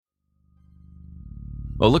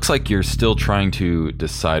Well, it looks like you're still trying to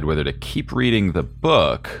decide whether to keep reading the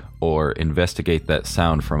book or investigate that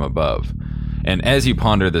sound from above. And as you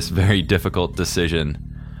ponder this very difficult decision,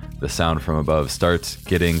 the sound from above starts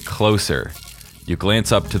getting closer. You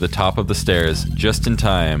glance up to the top of the stairs just in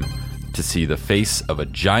time to see the face of a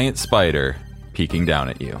giant spider peeking down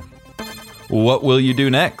at you. What will you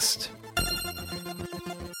do next?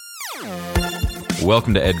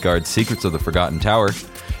 Welcome to Edgard's Secrets of the Forgotten Tower.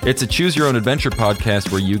 It's a choose-your-own-adventure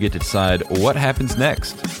podcast where you get to decide what happens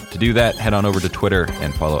next. To do that, head on over to Twitter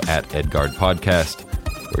and follow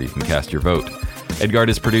 @EdgardPodcast, where you can cast your vote. Edgard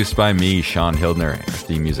is produced by me, Sean Hildner. Our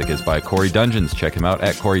theme music is by Corey Dungeons. Check him out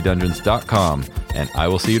at CoreyDungeons.com, and I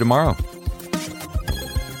will see you tomorrow.